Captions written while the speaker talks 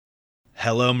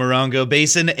Hello, Morongo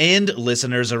Basin and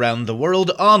listeners around the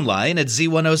world online at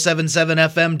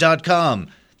Z107.7fm.com.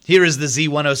 Here is the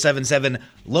Z107.7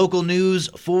 local news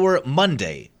for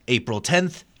Monday, April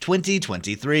 10th,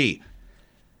 2023.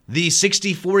 The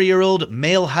 64-year-old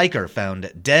male hiker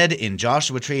found dead in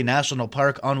Joshua Tree National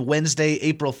Park on Wednesday,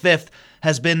 April 5th,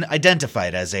 has been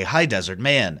identified as a high desert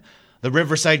man. The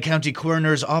Riverside County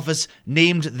Coroner's Office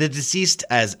named the deceased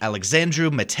as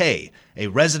Alexandru Matei, a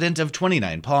resident of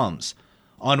 29 Palms.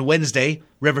 On Wednesday,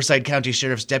 Riverside County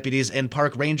Sheriff's deputies and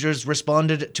park rangers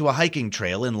responded to a hiking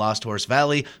trail in Lost Horse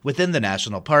Valley within the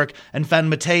national park and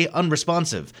found Matei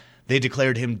unresponsive. They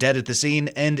declared him dead at the scene,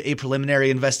 and a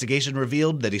preliminary investigation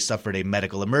revealed that he suffered a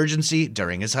medical emergency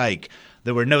during his hike.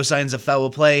 There were no signs of foul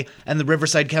play, and the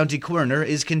Riverside County Coroner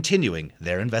is continuing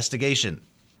their investigation.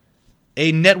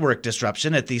 A network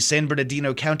disruption at the San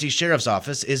Bernardino County Sheriff's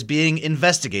Office is being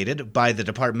investigated by the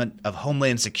Department of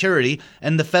Homeland Security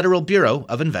and the Federal Bureau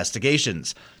of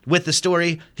Investigations. With the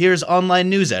story, here's online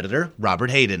news editor Robert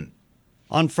Hayden.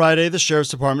 On Friday, the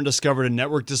Sheriff's Department discovered a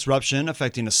network disruption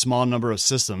affecting a small number of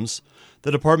systems.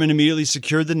 The department immediately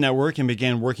secured the network and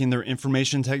began working their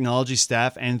information technology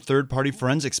staff and third-party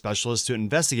forensic specialists to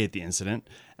investigate the incident,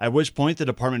 at which point the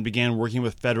department began working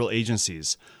with federal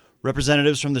agencies.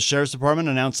 Representatives from the Sheriff's Department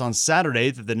announced on Saturday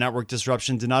that the network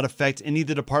disruption did not affect any of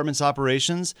the department's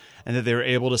operations and that they were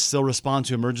able to still respond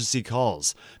to emergency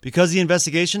calls. Because the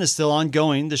investigation is still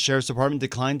ongoing, the Sheriff's Department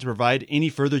declined to provide any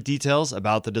further details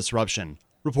about the disruption.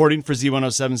 Reporting for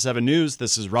Z107.7 News,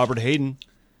 this is Robert Hayden.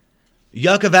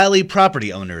 Yucca Valley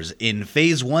property owners in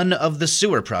Phase 1 of the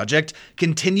sewer project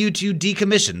continue to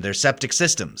decommission their septic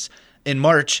systems. In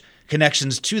March,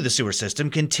 connections to the sewer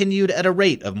system continued at a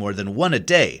rate of more than one a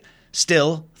day.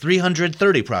 Still,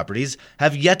 330 properties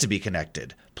have yet to be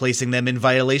connected, placing them in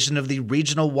violation of the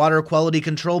Regional Water Quality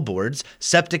Control Board's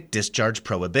septic discharge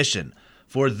prohibition.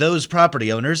 For those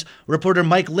property owners, reporter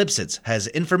Mike Lipsitz has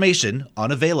information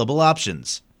on available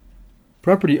options.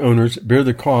 Property owners bear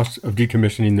the costs of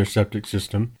decommissioning their septic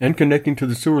system and connecting to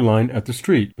the sewer line at the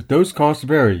street, but those costs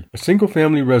vary. A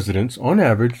single-family residence, on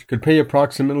average, could pay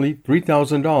approximately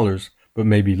 $3,000, but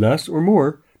may be less or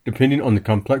more, depending on the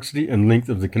complexity and length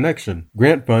of the connection.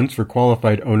 Grant funds for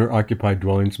qualified owner-occupied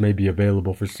dwellings may be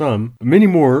available for some, but many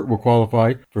more will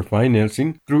qualify for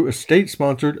financing through a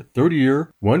state-sponsored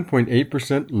 30-year,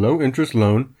 1.8% low-interest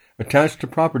loan attached to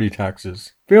property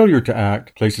taxes. Failure to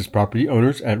act places property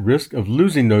owners at risk of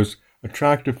losing those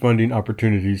attractive funding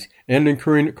opportunities and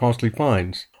incurring costly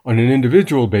fines. On an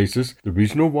individual basis, the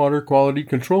Regional Water Quality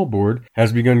Control Board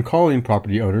has begun calling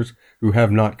property owners who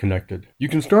have not connected. You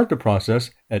can start the process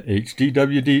at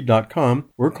hdwd.com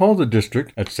or call the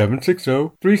district at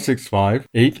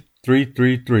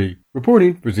 760-365-8333.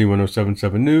 Reporting for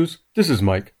Z107.7 News, this is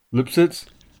Mike Lipsitz.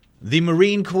 The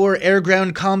Marine Corps Air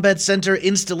Ground Combat Center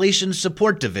Installation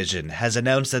Support Division has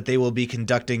announced that they will be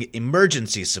conducting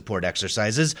emergency support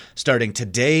exercises starting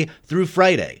today through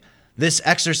Friday. This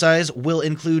exercise will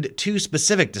include two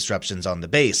specific disruptions on the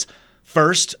base.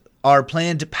 First, are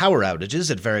planned power outages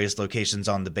at various locations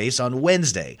on the base on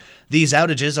Wednesday. These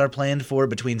outages are planned for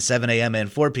between 7 a.m.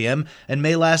 and 4 p.m. and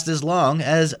may last as long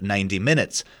as 90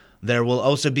 minutes. There will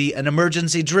also be an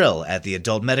emergency drill at the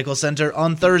Adult Medical Center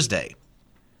on Thursday.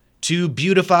 To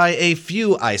beautify a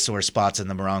few eyesore spots in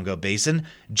the Morongo Basin,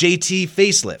 JT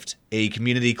Facelift, a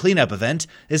community cleanup event,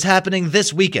 is happening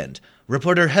this weekend.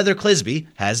 Reporter Heather Clisby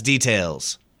has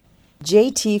details.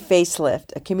 JT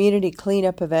Facelift, a community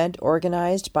cleanup event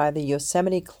organized by the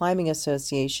Yosemite Climbing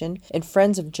Association and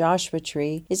Friends of Joshua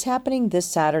Tree, is happening this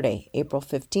Saturday, April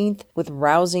 15th, with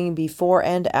rousing before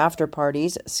and after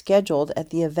parties scheduled at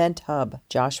the event hub,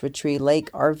 Joshua Tree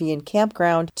Lake RV and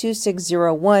Campground,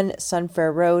 2601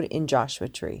 Sunfair Road in Joshua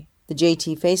Tree. The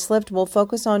JT Facelift will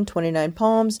focus on 29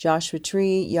 Palms, Joshua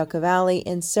Tree, Yucca Valley,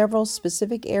 and several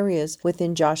specific areas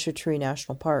within Joshua Tree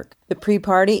National Park. The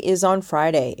pre-party is on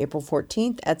Friday, April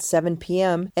 14th at 7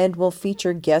 p.m. and will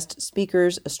feature guest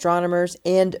speakers, astronomers,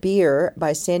 and beer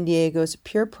by San Diego's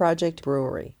Pure Project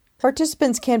Brewery.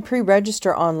 Participants can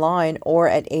pre-register online or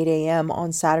at 8 a.m.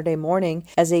 on Saturday morning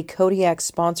as a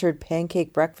Kodiak-sponsored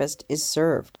pancake breakfast is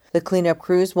served. The cleanup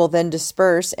crews will then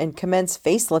disperse and commence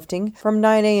facelifting from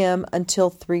 9 a.m. until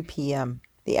 3 p.m.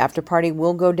 The after-party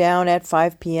will go down at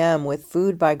 5 p.m. with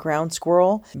food by Ground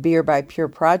Squirrel, beer by Pure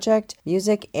Project,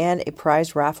 music, and a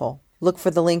prize raffle. Look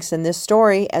for the links in this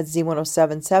story at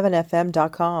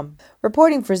Z107.7fm.com.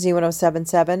 Reporting for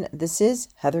Z107.7, this is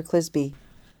Heather Clisby.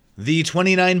 The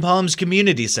 29 Palms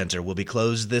Community Center will be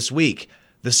closed this week.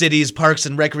 The city's Parks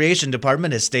and Recreation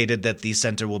Department has stated that the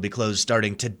center will be closed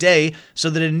starting today so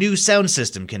that a new sound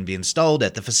system can be installed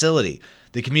at the facility.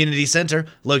 The community center,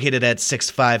 located at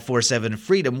 6547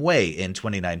 Freedom Way in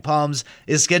 29 Palms,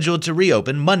 is scheduled to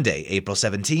reopen Monday, April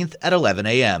 17th at 11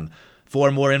 a.m. For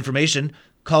more information,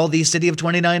 call the City of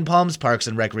 29 Palms Parks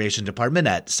and Recreation Department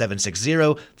at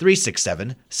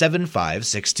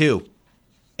 760-367-7562.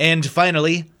 And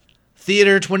finally,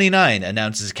 Theater 29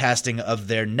 announces casting of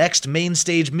their next main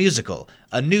stage musical,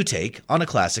 a new take on a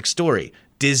classic story,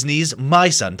 Disney's My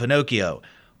Son Pinocchio.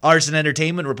 Arts and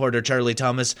entertainment reporter Charlie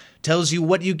Thomas tells you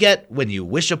what you get when you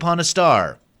wish upon a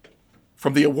star.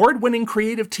 From the award-winning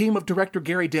creative team of director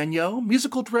Gary Daigneault,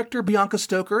 musical director Bianca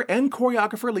Stoker, and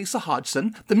choreographer Lisa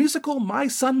Hodgson, the musical My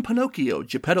Son Pinocchio,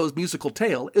 Geppetto's musical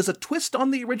tale, is a twist on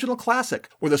the original classic,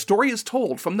 where the story is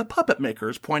told from the puppet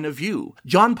maker's point of view.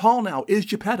 John Paulnow is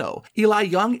Geppetto, Eli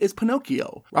Young is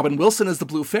Pinocchio, Robin Wilson is the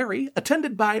Blue Fairy,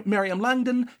 attended by Miriam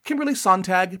Langdon, Kimberly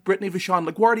Sontag, Brittany Vachon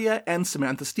LaGuardia, and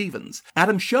Samantha Stevens.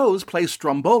 Adam Shows plays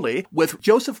Stromboli, with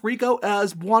Joseph Rigo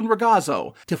as Juan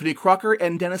Ragazzo. Tiffany Crocker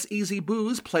and Dennis Easy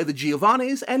Booz play the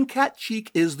Giovannis, and Kat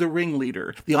Cheek is the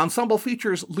ringleader. The ensemble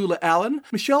features Lula Allen,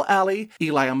 Michelle Alley,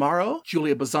 Eli Amaro,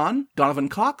 Julia Bazan, Donovan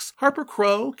Cox, Harper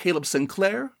Crow, Caleb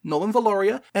Sinclair, Nolan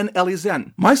Valoria, and Ellie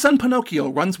Zen. My Son Pinocchio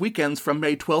runs weekends from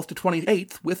May 12th to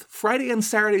 28th, with Friday and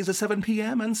Saturdays at 7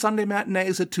 p.m. and Sunday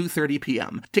matinees at 2:30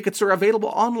 p.m. Tickets are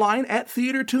available online at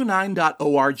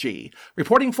theater29.org.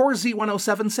 Reporting for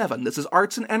Z107.7, this is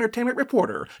arts and entertainment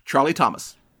reporter Charlie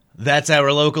Thomas. That's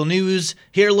our local news.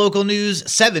 Hear local news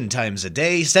 7 times a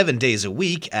day, 7 days a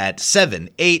week at 7,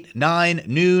 8, 9,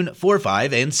 noon, 4,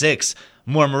 5, and 6.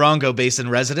 More Morongo Basin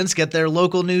residents get their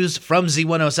local news from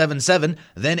Z107.7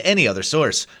 than any other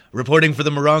source. Reporting for the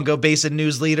Morongo Basin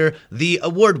News Leader, the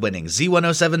award-winning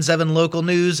Z107.7 Local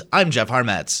News, I'm Jeff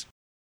Harmatz.